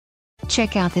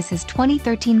Check out this is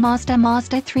 2013 Mazda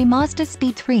Mazda3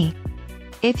 MazdaSpeed3.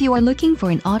 If you are looking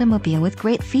for an automobile with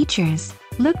great features,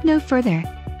 look no further.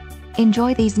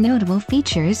 Enjoy these notable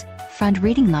features: front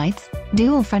reading lights,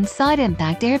 dual front side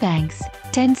impact airbags,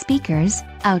 10 speakers,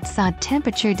 outside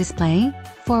temperature display,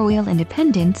 4-wheel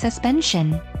independent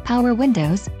suspension, power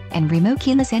windows, and remote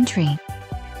keyless entry.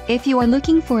 If you are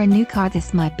looking for a new car,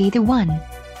 this might be the one.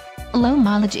 Low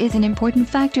mileage is an important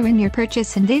factor in your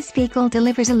purchase, and this vehicle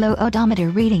delivers a low odometer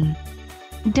reading.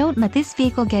 Don't let this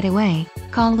vehicle get away.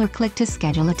 Call or click to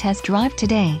schedule a test drive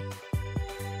today.